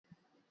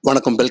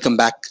வணக்கம், welcome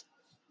back.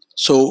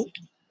 So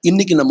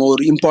இன்னைக்கு நம்ம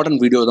ஒரு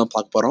இம்பார்ட்டன்ட் வீடியோ தான்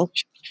பார்க்க போகிறோம்.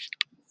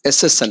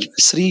 SSN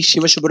Sri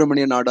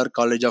Sivasubramania Nadar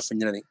college of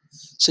engineering.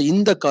 So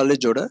இந்த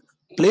காலேஜோட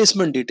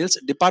பிளேஸ்மெண்ட் டீட்டெயில்ஸ்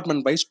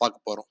டிபார்ட்மெண்ட் வைஸ்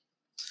பார்க்க போகிறோம்.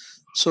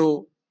 ஸோ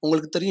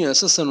உங்களுக்கு தெரியும்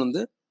SSN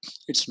வந்து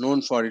it's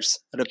known for it's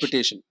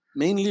reputation,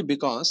 mainly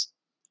because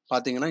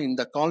பார்த்தீங்கன்னா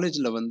இந்த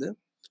காலேஜில் வந்து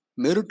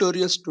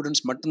மெரிட்டோரியஸ்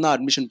ஸ்டூடெண்ட்ஸ் மட்டும்தான்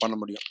அட்மிஷன் பண்ண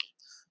முடியும்.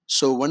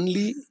 So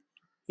only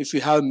if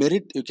you have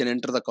merit you can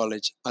enter the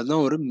college.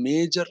 அதுதான் ஒரு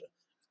மேஜர்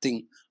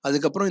திங்.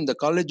 அதுக்கப்புறம் இந்த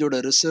காலேஜோட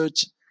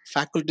research,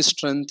 faculty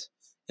strength,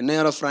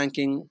 NIRF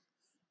ranking,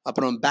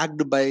 அப்புறம்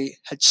packed by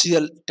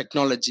HCL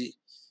technology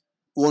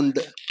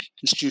owned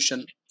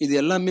institution, இது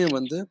எல்லாமே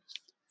வந்து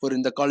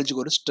இந்த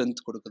காலேஜுக்கு ஒரு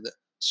ஸ்ட்ரென்த் கொடுக்குது.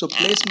 ஸோ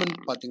பிளேஸ்மெண்ட்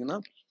பார்த்தீங்கன்னா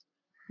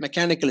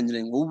மெக்கானிக்கல்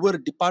இன்ஜினியரிங் ஒவ்வொரு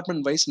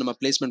டிபார்ட்மெண்ட் வைஸ் நம்ம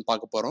பிளேஸ்மெண்ட்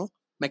பார்க்க போகிறோம்.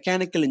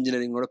 மெக்கானிக்கல்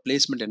இன்ஜினியரிங்கோட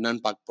பிளேஸ்மெண்ட்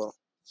என்னன்னு பார்க்க போகிறோம்.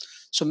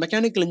 ஸோ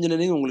மெக்கானிக்கல்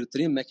இன்ஜினியரிங் உங்களுக்கு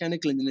தெரியும்,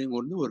 மெக்கானிக்கல் இன்ஜினியரிங்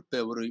வந்து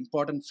ஒரு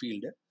இம்பார்ட்டன்ட்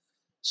ஃபீல்டு.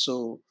 ஸோ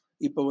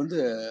இப்போ வந்து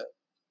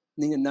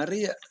நீங்கள்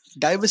நிறைய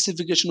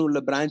டைவர்சிஃபிகேஷன் உள்ள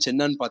பிரான்ச்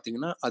என்னன்னு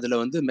பார்த்தீங்கன்னா அதில்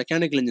வந்து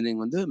மெக்கானிக்கல்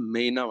இன்ஜினியரிங் வந்து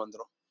மெயினாக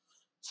வந்துடும்.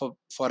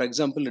 For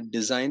example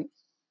design,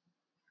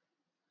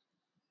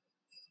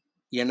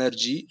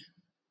 energy,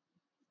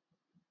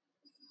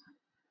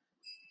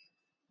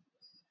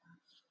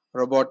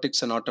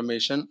 robotics and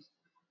automation,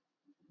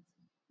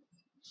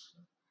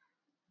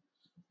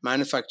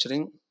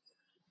 manufacturing.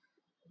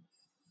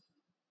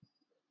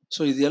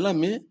 So இது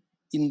எல்லாமே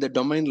இந்த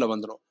டொமைனில்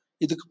வந்துடும்.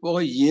 இதுக்கு போக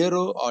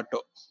ஏரோ,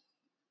 ஆட்டோ.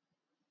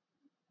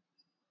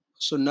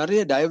 ஸோ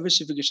நிறைய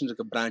டைவர்சிஃபிகேஷன்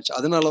இருக்க பிரான்ச்,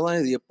 அதனால தான்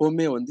இது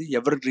எப்போவுமே வந்து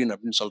எவர் கிரீன்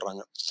அப்படின்னு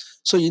சொல்கிறாங்க.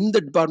 ஸோ இந்த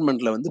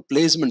டிபார்ட்மெண்ட்டில் வந்து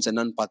பிளேஸ்மெண்ட்ஸ்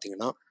என்னன்னு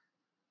பார்த்தீங்கன்னா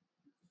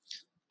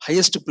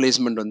ஹையஸ்ட்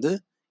பிளேஸ்மெண்ட் வந்து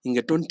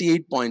இங்கே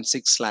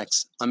 28.6 lakhs.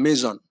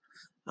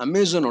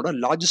 அமேசானோட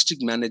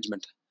லாஜிஸ்டிக்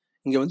மேனேஜ்மெண்ட்,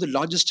 இங்கே வந்து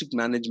லாஜிஸ்டிக்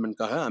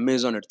மேனேஜ்மெண்ட்காக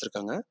அமேசான்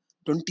எடுத்திருக்காங்க.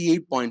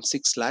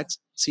 28.6 lakhs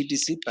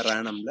CTC per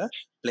annumல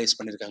பிளேஸ்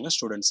பண்ணியிருக்காங்க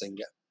ஸ்டூடெண்ட்ஸ்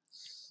இங்கே.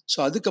 ஸோ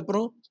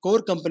அதுக்கப்புறம்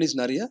கோர் கம்பெனிஸ்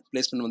நிறைய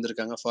பிளேஸ்மெண்ட்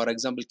வந்திருக்காங்க. For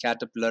example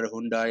caterpillar,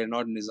 Hyundai,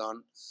 Nissan,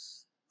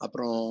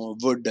 அப்புறம்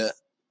வுட்,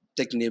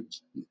 டெக்னிப்,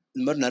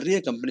 இந்த மாதிரி நிறைய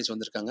கம்பெனிஸ்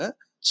வந்திருக்காங்க.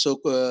 ஸோ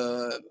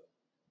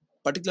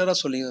பர்டிகுலராக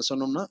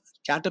சொன்னோம்னா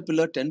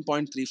கேட்டர்பில்லர்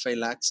 10.35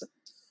 lakhs,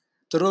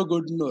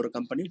 துரோகுட்னு ஒரு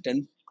கம்பெனி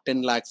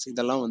 10 lakhs.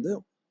 இதெல்லாம் வந்து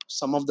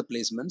some of the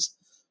placements.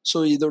 So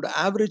இதோட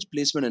ஆவரேஜ்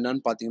பிளேஸ்மெண்ட்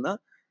என்னன்னு பார்த்தீங்கன்னா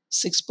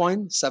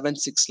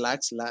 6.76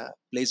 lakhs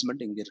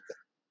பிளேஸ்மெண்ட் இங்கே இருக்கு.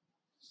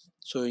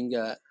 ஸோ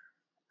இங்கே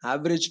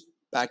ஆவரேஜ்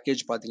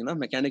பேக்கேஜ் பார்த்தீங்கன்னா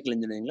mechanical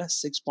இன்ஜினியரிங்கில்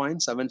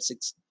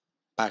 6.76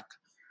 back.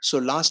 So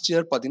last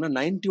year பார்த்தீங்கன்னா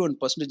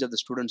 91% ஆஃப் த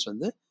ஸ்டூடெண்ட்ஸ்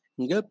வந்து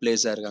இங்கே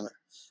பிளேஸ் ஆயிருக்காங்க.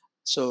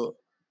 ஸோ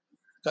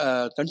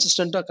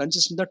கன்சிஸ்டண்டாக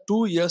 2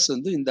 years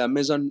வந்து இந்த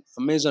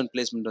அமேசான்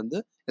பிளேஸ்மெண்ட் வந்து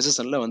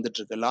SSNல வந்துட்டு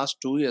இருக்கு. லாஸ்ட்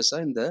 2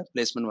 yearsஆக இந்த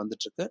பிளேஸ்மெண்ட்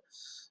வந்துட்டு இருக்கு.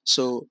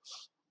 ஸோ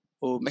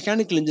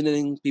மெக்கானிக்கல்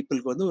இன்ஜினியரிங்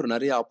பீப்புளுக்கு வந்து ஒரு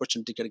நிறைய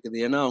ஆப்பர்ச்சுனிட்டி கிடைக்குது.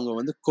 ஏன்னா அவங்க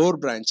வந்து core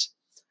branch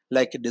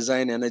like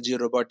design, energy,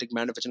 robotic,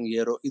 manufacturing,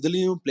 aero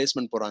இதுலேயும்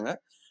பிளேஸ்மெண்ட் போகிறாங்க.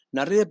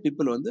 நிறைய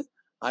பீப்புள் வந்து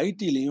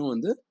ஐடிலையும்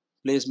வந்து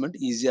பிளேஸ்மெண்ட்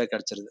ஈஸியாக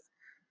கிடச்சிருது.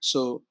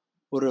 ஸோ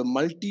ஒரு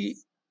மல்டி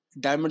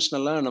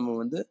டைமென்ஷனலாக நம்ம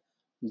வந்து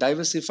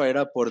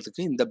டைவர்சிஃபைடாக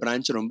போகிறதுக்கு இந்த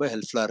பிரான்ச் ரொம்ப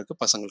ஹெல்ப்ஃபுல்லாக இருக்குது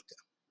பசங்களுக்கு.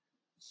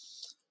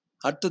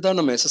 அடுத்ததான்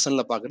நம்ம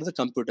SSNல பார்க்குறது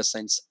கம்ப்யூட்டர்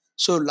சயின்ஸ்.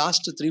 ஸோ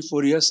லாஸ்ட்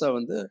 3-4 yearsஆக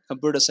வந்து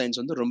கம்ப்யூட்டர் சயின்ஸ்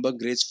வந்து ரொம்ப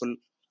கிரேஸ்ஃபுல்,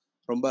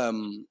 ரொம்ப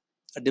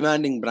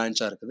டிமாண்டிங்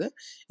பிரான்ச்சாக இருக்குது.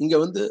 இங்கே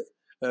வந்து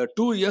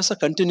 2 yearsஆக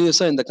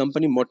கண்டினியூஸாக இந்த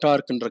கம்பெனி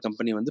மொட்டார்க்குன்ற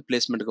கம்பெனி வந்து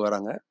பிளேஸ்மெண்ட்டுக்கு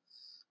வராங்க.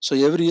 So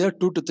every year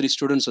 2 to 3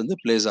 students வந்து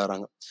பிளேஸ்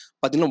ஆகிறாங்க.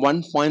 பார்த்தீங்கன்னா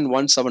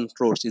 1.17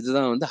 crores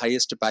இதுதான் வந்து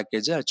ஹையஸ்ட்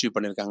பேக்கேஜை அச்சீவ்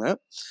பண்ணியிருக்காங்க.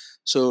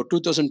 ஸோ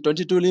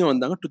 2022லையும்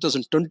வந்தாங்க,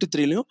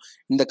 2023லையும்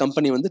இந்த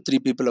கம்பெனி வந்து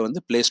 3 people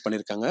வந்து பிளேஸ்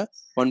பண்ணியிருக்காங்க.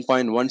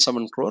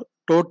 1.17 crore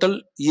total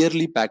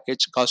yearly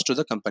package cost to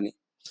the company.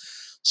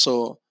 So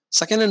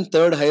second and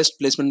third highest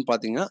placement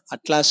பார்த்தீங்கன்னா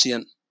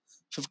அட்லாசியன்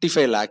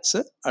 55 lakhs,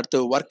 அடுத்து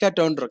work at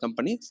ஏர்ன்ற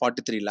company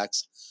 43 lakhs.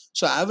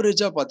 So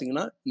ஆவரேஜாக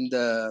பார்த்தீங்கன்னா இந்த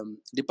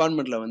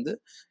டிபார்ட்மெண்ட்டில் வந்து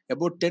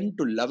about 10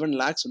 to 11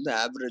 lakhs வந்து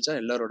ஆவரேஜாக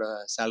எல்லாரோட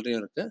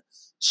சேலரியும் இருக்குது.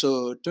 ஸோ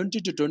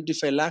 20 to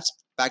 25 lakhs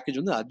பேக்கேஜ்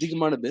வந்து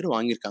அதிகமான பேர்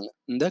வாங்கியிருக்காங்க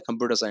இந்த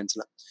கம்ப்யூட்டர்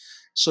சயின்ஸில்.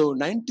 ஸோ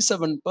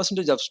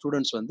 97% ஆஃப்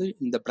ஸ்டூடெண்ட்ஸ் வந்து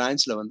இந்த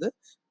பிரான்ச்சில் வந்து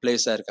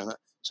பிளேஸ் ஆகிருக்காங்க.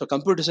 ஸோ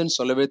கம்ப்யூட்டர் சயின்ஸ்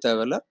சொல்லவே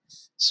தேவையில்லை.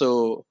 ஸோ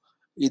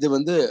இது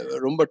வந்து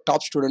ரொம்ப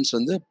டாப் ஸ்டூடெண்ட்ஸ்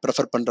வந்து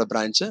ப்ரிஃபர் பண்ணுற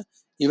பிரான்ச்சு.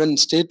 ஈவன்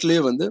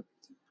ஸ்டேட்லேயே வந்து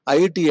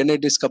IIT,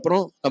 NITஸ்க்கு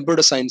அப்புறம்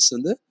கம்ப்யூட்டர் சயின்ஸ்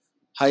வந்து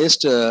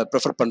ஹையஸ்ட்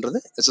ப்ரிஃபர் பண்ணுறது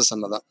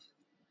SSN தான்.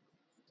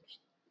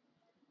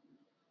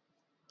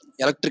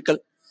 எலக்ட்ரிக்கல்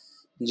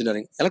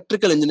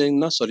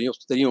இன்ஜினியரிங்னா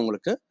தெரியும்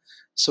உங்களுக்கு.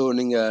 ஸோ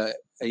நீங்கள்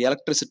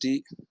electricity,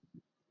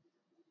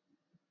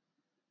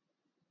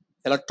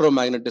 electro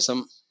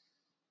magnetism,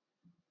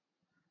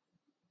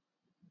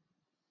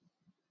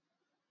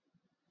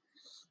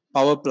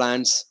 power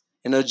plans,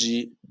 energy,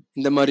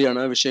 இந்த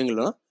மாதிரியான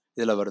விஷயங்கள்லாம்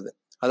இதில் வருது.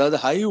 அதாவது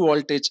ஹை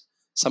வோல்டேஜ்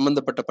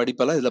சம்மந்தப்பட்ட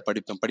படிப்பெல்லாம் இதில்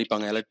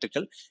படிப்பாங்க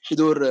எலக்ட்ரிக்கல்.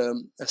 இது ஒரு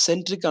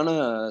சென்ட்ரிக்கான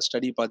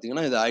ஸ்டடி.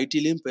 பார்த்தீங்கன்னா இது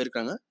ஐடிலையும்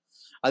போயிருக்காங்க,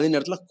 அதே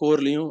நேரத்தில்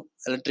கோர்லேயும்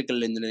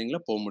எலக்ட்ரிக்கல்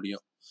இன்ஜினியரிங்கில் போக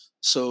முடியும்.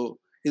 ஸோ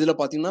இதில்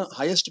பார்த்தீங்கன்னா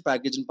ஹையஸ்ட்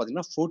பேக்கேஜ்னு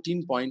பார்த்தீங்கன்னா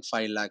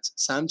 14.5 lakhs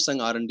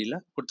சாம்சங் R&Dல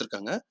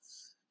கொடுத்துருக்காங்க.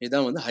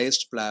 இதுதான் வந்து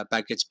ஹையஸ்ட்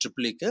பேக்கேஜ்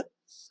ட்ரிபிள்இக்கு.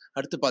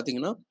 அடுத்து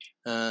பார்த்தீங்கன்னா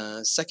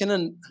செகண்ட்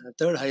அண்ட்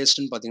தேர்ட்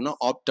ஹையஸ்ட்னு பார்த்தீங்கன்னா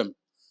ஆப்டம்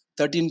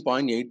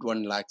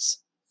 13.81 lakhs.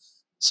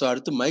 ஸோ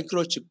அடுத்து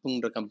micro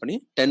சிப்புங்கிற company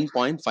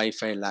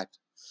 10.55 lakh.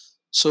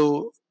 So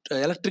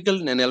electrical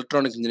and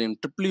electronic engineering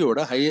ட்ரிபிளியோட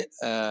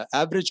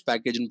average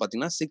பேக்கேஜ்னு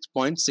பார்த்தீங்கன்னா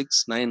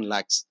 6.69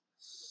 lakhs.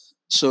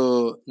 So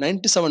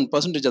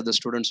 97% of the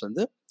students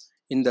வந்து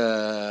இந்த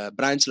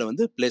பிரான்ச்சில்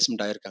வந்து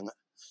பிளேஸ்மெண்ட் ஆகிருக்காங்க.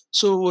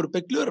 ஸோ ஒரு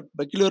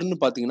பெக்யூலர்னு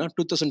பார்த்தீங்கன்னா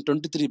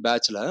 2023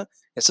 பேட்சில்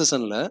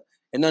எஸ்எஸ்என்ல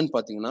என்னன்னு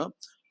பார்த்தீங்கன்னா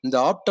இந்த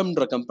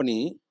ஆப்டம்ன்ற கம்பெனி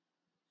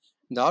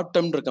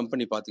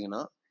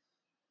பார்த்தீங்கன்னா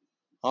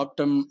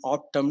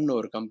ஆப்டம்னு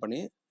ஒரு கம்பெனி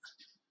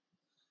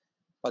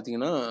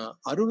பார்த்தீங்கன்னா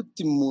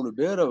 63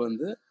 பேரை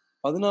வந்து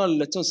 14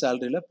 லட்சம்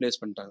சேலரியில் பிளேஸ்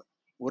பண்ணிட்டாங்க.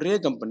 ஒரே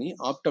கம்பெனி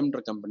ஆப்டம்ன்ற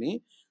கம்பெனி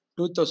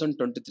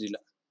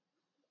 2023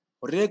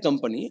 ஒரே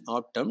கம்பெனி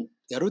ஆப்டம்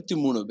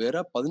 63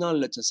 பேரை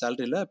 14 லட்சம்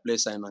சேலரியில்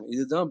பிளேஸ் ஆகினாங்க.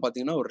 இதுதான்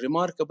பார்த்தீங்கன்னா ஒரு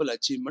ரிமார்க்கபிள்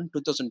அச்சீவ்மெண்ட்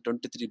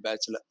 2023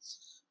 பேட்சில்.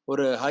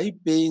 ஒரு ஹை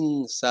பேயிங்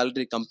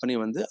சேலரி கம்பெனி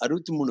வந்து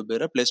 63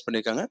 பேரை பிளேஸ்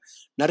பண்ணியிருக்காங்க.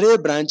 நிறைய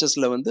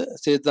பிரான்ச்சஸில் வந்து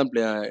சேர்த்து தான்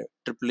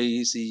ட்ரிபிள்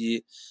சிஇ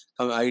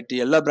ஐடி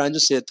எல்லா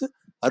பிரான்ச்சும் சேர்த்து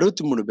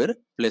 63 பேர்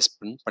பிளேஸ்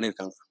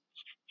பண்ணியிருக்காங்க.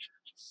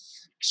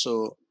 ஸோ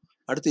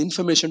அடுத்து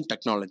இன்ஃபர்மேஷன்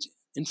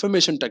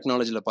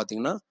டெக்னாலஜியில்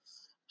பார்த்தீங்கன்னா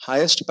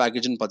ஹையஸ்ட்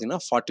பேக்கேஜ்னு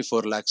பார்த்தீங்கன்னா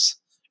 44 lakhs.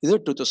 இது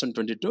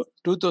 2022.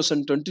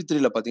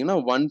 2023 பார்த்தீங்கன்னா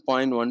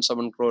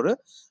 1.17 crore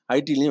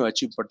ஐடிலையும்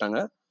அச்சீவ் பண்ணிட்டாங்க.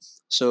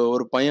 ஸோ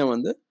ஒரு பையன்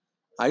வந்து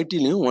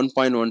ஐடிலையும்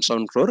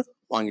 1.17 crore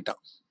வாங்கிட்டான்.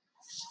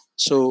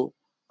 ஸோ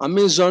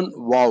அமேசான்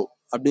வாவ்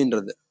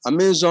அப்படின்றது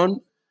அமேசான்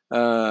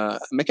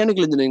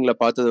மெக்கானிக்கல்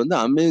இன்ஜினியரிங்கில் பார்த்தது வந்து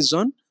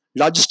அமேசான்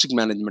லாஜிஸ்டிக்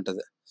மேனேஜ்மெண்ட்.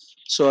 அது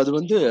ஸோ அது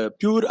வந்து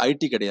பியூர்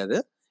ஐடி கிடையாது.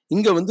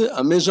 இங்கே வந்து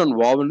அமேசான்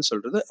வாவ்னு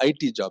சொல்கிறது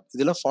ஐடி ஜாப்.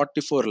 இதில்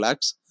 44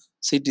 lakhs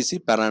சிடிசி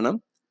பெர் ஆனம்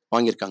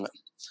வாங்கியிருக்காங்க.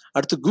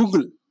 அடுத்து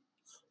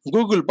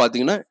கூகுள்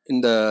பார்த்தீங்கன்னா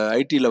இந்த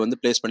ஐடியில் வந்து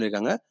பிளேஸ்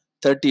பண்ணியிருக்காங்க.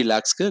 30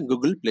 lakhsக்கு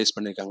கூகுள் பிளேஸ்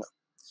பண்ணியிருக்காங்க.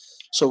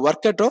 So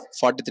work at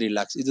 43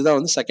 lakhs. இதுதான்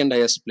வந்து second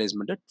highest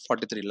placement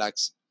 43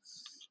 lakhs.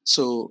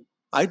 So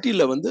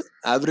ஐடியில் வந்து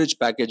ஆவரேஜ்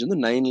பேக்கேஜ் வந்து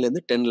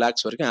 9லேருந்து 10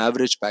 lakhs வரைக்கும்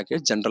ஆவரேஜ்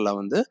பேக்கேஜ் ஜென்ரலாக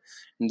வந்து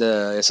இந்த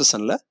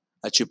எஸ்எஸ்என்ல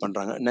அச்சீவ்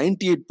பண்ணுறாங்க.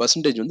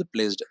 98% வந்து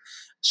பிளேஸ்டு.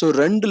 ஸோ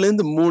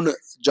 2லேருந்து 3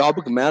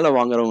 ஜாபுக்கு மேலே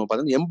வாங்குறவங்க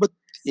பார்த்தீங்கன்னா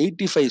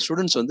 85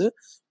 ஸ்டூடெண்ட்ஸ் வந்து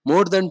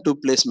மோர் தேன் 2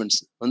 பிளேஸ்மெண்ட்ஸ்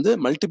வந்து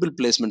மல்டிபிள்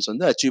பிளேஸ்மெண்ட்ஸ்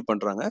வந்து அச்சீவ்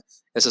பண்ணுறாங்க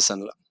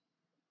எஸ்எஸ்என்ல.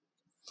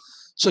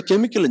 ஸோ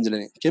கெமிக்கல்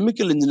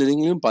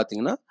இன்ஜினியரிங்லையும்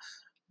பார்த்தீங்கன்னா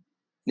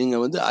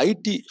நீங்கள் வந்து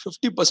ஐடி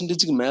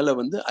 50%க்கு மேலே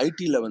வந்து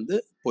ஐடியில் வந்து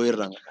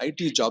போயிடுறாங்க,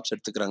 ஐடி ஜாப்ஸ்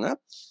எடுத்துக்கிறாங்க.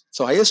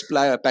 ஸோ ஹையஸ்ட்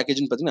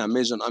பேக்கேஜ்னு பார்த்தீங்கன்னா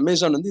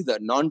அமேசான் வந்து இது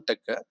நான்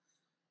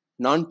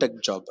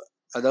டெக் ஜாப்,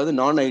 அதாவது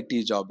நான்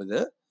ஐடி ஜாப்.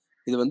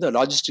 இது வந்து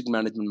லாஜிஸ்டிக்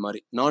மேனேஜ்மெண்ட் மாதிரி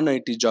நான்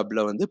ஐடி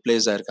ஜாப்ல வந்து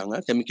பிளேஸ் ஆயிருக்காங்க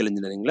கெமிக்கல்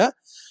இன்ஜினியரிங்ல.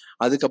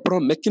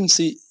 அதுக்கப்புறம்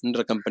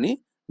மெக்கின்சின்ற கம்பெனி,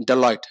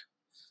 டெலாய்ட்,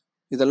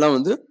 இதெல்லாம்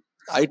வந்து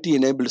ஐடி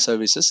எனேபிள்டு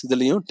சர்வீசஸ்,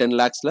 இதுலேயும் 10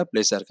 lakhsல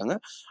பிளேஸ் ஆயிருக்காங்க.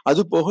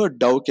 அது போக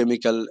டவ்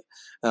கெமிக்கல்,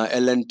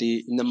 எல்என்டி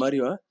இந்த மாதிரி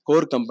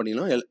கோர்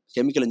கம்பெனிலும்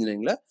கெமிக்கல்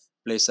இன்ஜினியரிங்ல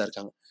பிளேஸ்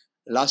ஆயிருக்காங்க.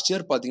 லாஸ்ட்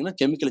இயர் பார்த்தீங்கன்னா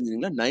கெமிக்கல்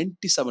இன்ஜினியரிங்ல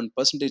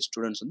 97%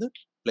 ஸ்டூடெண்ட்ஸ் வந்து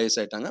பிளேஸ்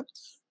ஆயிட்டாங்க.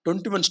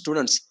 21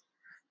 ஸ்டூடெண்ட்ஸ்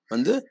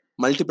வந்து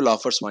மல்டிபிள்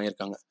ஆஃபர்ஸ்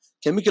வாங்கியிருக்காங்க.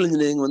 கெமிக்கல்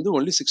இன்ஜினியரிங் வந்து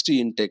ஒன்லி 60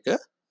 இன்டேக்கு.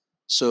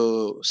 ஸோ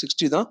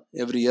 60 தான்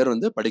எவ்ரி இயர்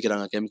வந்து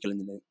படிக்கிறாங்க chemical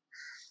engineering.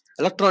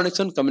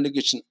 Electronics and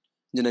communication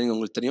engineering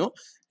உங்களுக்கு தெரியும்.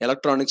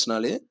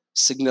 எலக்ட்ரானிக்ஸ்னாலே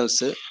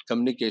சிக்னல்ஸு,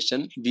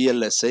 கம்யூனிகேஷன்,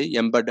 விஎல்எஸ்ஐ,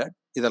 எம்பெடட்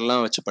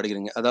இதெல்லாம் வச்சு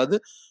படிக்கிறீங்க. அதாவது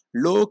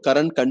low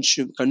current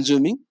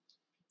consuming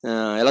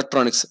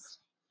electronics,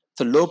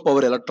 so low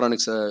power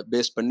எலக்ட்ரானிக்ஸை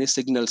base பண்ணி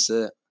சிக்னல்ஸு.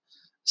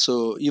 ஸோ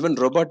ஈவன்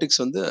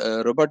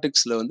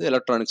ரொபாட்டிக்ஸில் வந்து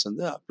எலக்ட்ரானிக்ஸ்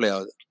வந்து அப்ளை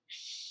ஆகுது.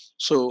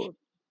 ஸோ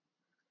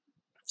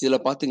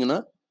இதில் பார்த்தீங்கன்னா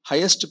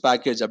ஹையஸ்ட்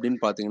பேக்கேஜ் அப்படின்னு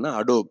பார்த்தீங்கன்னா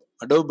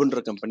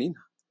அடோப்ன்ற கம்பெனி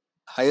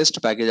ஹையஸ்ட்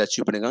பேக்கேஜ்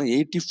அச்சீவ் பண்ணியிருக்காங்க.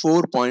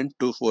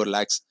 84.24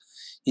 lakhs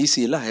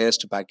ஈஸியில்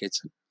highest package.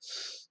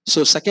 So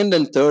second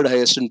and third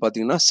ஹையஸ்ட்னு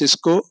பார்த்தீங்கன்னா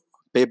சிஸ்கோ,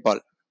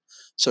 பேபால்.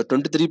 ஸோ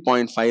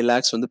 23.5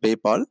 lakhs வந்து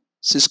பேபால்,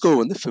 சிஸ்கோ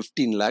வந்து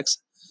 15 lakhs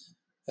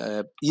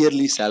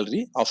இயர்லி சேலரி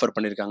ஆஃபர்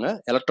பண்ணியிருக்காங்க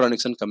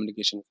எலக்ட்ரானிக்ஸ் அண்ட்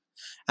கம்யூனிகேஷன்.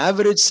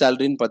 ஆவரேஜ்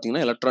சேலரின்னு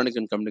பார்த்தீங்கன்னா எலக்ட்ரானிக்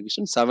அண்ட்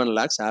கம்யூனிகேஷன் 7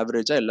 lakhs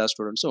ஆவரேஜாக எல்லா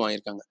ஸ்டூடெண்ட்ஸும்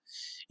வாங்கியிருக்காங்க.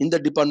 இந்த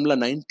டிபார்ட்மெண்ட்ல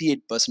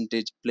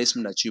 98%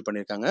 பிளேஸ்மெண்ட் அச்சீவ்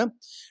பண்ணியிருக்காங்க.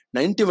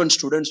 91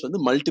 ஸ்டூடெண்ட்ஸ் வந்து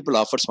மல்டிபிள்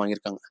ஆஃபர்ஸ்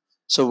வாங்கியிருக்காங்க.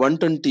 ஸோ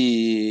 120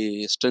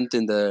 ஸ்ட்ரென்த்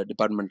இந்த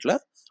டிபார்ட்மெண்ட்ல,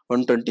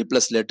 120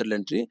 ப்ளஸ் லேட்டரல்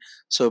என்ட்ரி.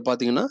 ஸோ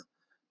பார்த்தீங்கன்னா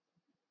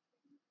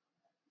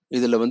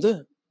இதில் வந்து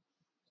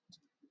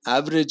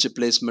ஆவரேஜ்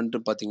பிளேஸ்மெண்ட்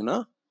பார்த்தீங்கன்னா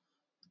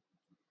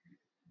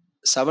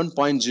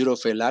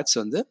 7.05 lakhs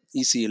வந்து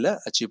இசியில்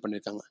அச்சீவ்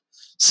பண்ணியிருக்காங்க.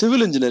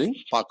 சிவில் இன்ஜினியரிங்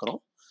பார்க்குறோம்.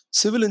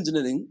 சிவில்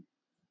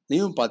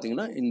இன்ஜினியரிங்லையும்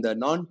பார்த்தீங்கன்னா இந்த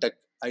நான் டெக்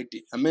ஐடி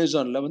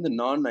அமேசானில் வந்து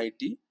நான்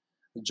ஐடி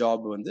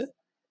ஜாப் வந்து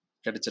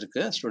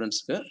கிடைச்சிருக்கு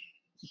ஸ்டூடெண்ட்ஸுக்கு.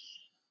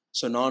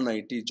 ஸோ நான்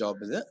ஐடி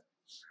ஜாப் இது.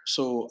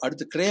 ஸோ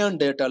அடுத்து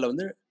கிரேயான் டேட்டாவில்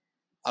வந்து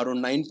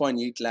around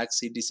 9.8 lakhs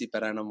CDC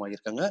per annum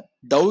வாங்கியிருக்காங்க.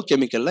 Tau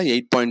கெமிக்கலில்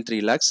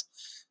 8.3 lakhs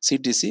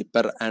CDC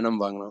per annum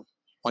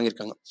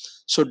வாங்கியிருக்காங்க.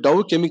 ஸோ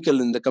டவ் கெமிக்கல்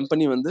இந்த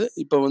கம்பெனி வந்து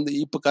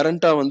இப்போ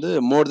கரண்ட்டாக வந்து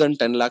மோர் தென்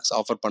 10 lakhs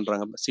ஆஃபர்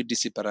பண்ணுறாங்க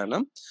சிடிசி பெர்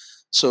ஆனம்.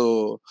 ஸோ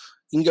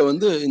இங்கே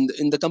வந்து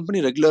இந்த கம்பெனி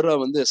ரெகுலராக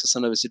வந்து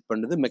எஸ்எஸ்என்னை விசிட்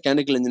பண்ணுது.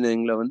 மெக்கானிக்கல்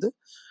இன்ஜினியரிங்கில் வந்து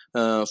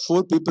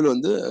 4 people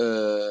வந்து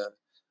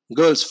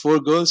கேர்ள்ஸ் 4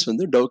 கேர்ள்ஸ்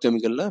வந்து டவ்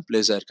கெமிக்கலில்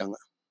பிளேஸ் ஆயிருக்காங்க.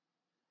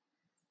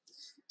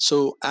 ஸோ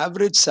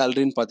ஆவரேஜ்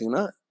சேலரின்னு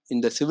பார்த்தீங்கன்னா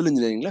இந்த சிவில்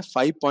இன்ஜினியரிங்கில்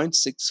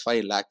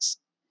 5.65 lakhs.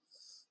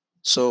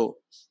 ஸோ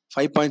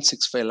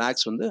 5.65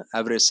 lakhs வந்து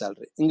ஆவரேஜ்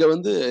சேலரி. இங்கே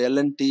வந்து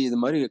எல்என்டி இது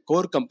மாதிரி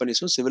கோர்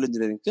கம்பெனிஸும் சிவில்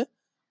இன்ஜினியரிங்க்கு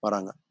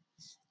வராங்க.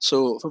 So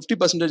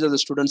 50% of the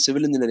students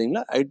civil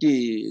இன்ஜினியரிங்கில் ID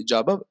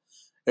ஜாபை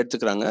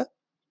எடுத்துக்கிறாங்க.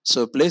 ஸோ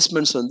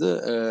பிளேஸ்மெண்ட்ஸ் வந்து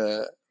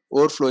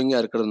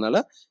ஓவர்ஃப்ளோயிங்காக இருக்கிறதுனால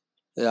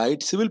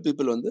ஐடி சிவில்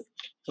பீப்புள் வந்து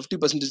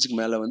 50%க்கு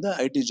மேலே வந்து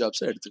ஐடி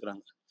ஜாப்ஸை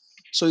எடுத்துக்கிறாங்க.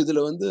 ஸோ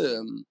இதில் வந்து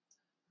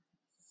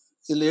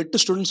இதில்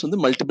 8 ஸ்டூடெண்ட்ஸ் வந்து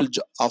மல்டிபிள்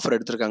ஆஃபர்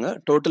எடுத்திருக்காங்க.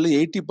 டோட்டலி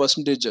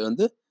 80%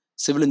 வந்து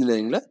சிவில்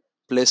இன்ஜினியரிங்கில்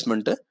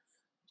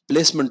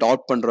பிளேஸ்மெண்ட்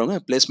அவுட் பண்ணுறவங்க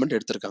பிளேஸ்மெண்ட்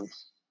எடுத்திருக்காங்க.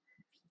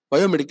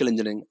 பயோமெடிக்கல்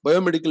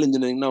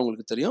இன்ஜினியரிங்னா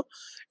உங்களுக்கு தெரியும்,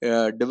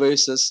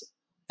 டிவைசஸ்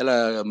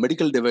எல்லாம்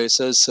medical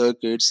devices,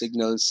 circuit,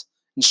 signals,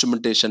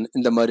 instrumentation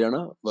இந்த மாதிரியான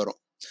வரும்.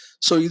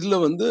 ஸோ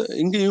இதில் வந்து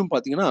இங்கேயும்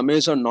பார்த்தீங்கன்னா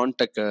அமேசான் நான்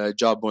டெக்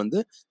ஜாப் வந்து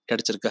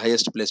கிடைச்சிருக்கு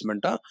ஹையஸ்ட்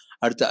பிளேஸ்மெண்ட்டாக.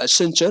 அடுத்து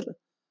அசென்ச்சர்,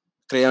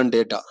 கிரையான்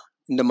டேட்டா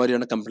இந்த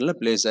மாதிரியான கம்பெனியில்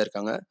பிளேஸ்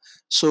ஆயிருக்காங்க.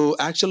 ஸோ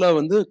ஆக்சுவலாக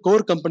வந்து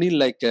கோர் கம்பெனி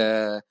லைக்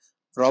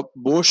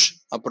போஷ்,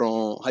 அப்புறம்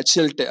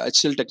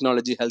ஹெச்எல்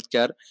டெக்னாலஜி, ஹெல்த்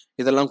கேர்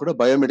இதெல்லாம் கூட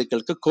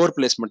பயோமெடிக்கலுக்கு கோர்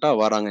பிளேஸ்மெண்ட்டாக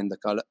வராங்க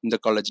இந்த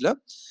காலேஜில்.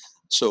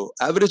 ஸோ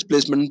ஆவரேஜ்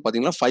பிளேஸ்மெண்ட்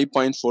பார்த்தீங்கன்னா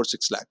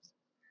 5.46 lakh.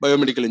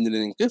 Biomedical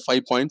இன்ஜினியரிங்க்கு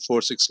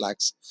 5.46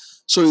 lakhs.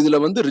 ஸோ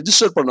இதில் வந்து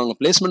ரிஜிஸ்டர் பண்ணுவாங்க,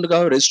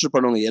 பிளேஸ்மெண்ட்டுக்காக ரெஜிஸ்டர்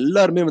பண்ணுவாங்க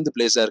எல்லாருமே வந்து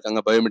பிளேஸ்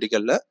ஆயிருக்காங்க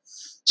பயோமெடிக்கலில்.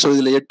 ஸோ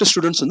இதில் 8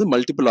 ஸ்டூடெண்ட்ஸ் வந்து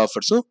மல்டிபிள்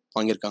ஆஃபர்ஸும்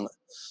வாங்கியிருக்காங்க.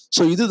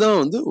 ஸோ இதுதான்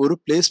வந்து ஒரு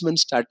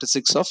placement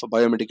statistics of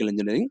biomedical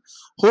engineering.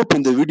 Hope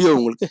இந்த வீடியோ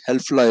உங்களுக்கு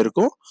ஹெல்ப்ஃபுல்லாக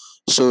இருக்கும்.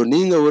 ஸோ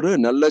நீங்கள் ஒரு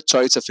நல்ல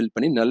சாய்ஸை ஃபில்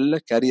பண்ணி நல்ல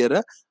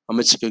கேரியரை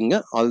அமைச்சுக்கோங்க.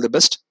 All the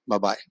best.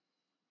 பாய்.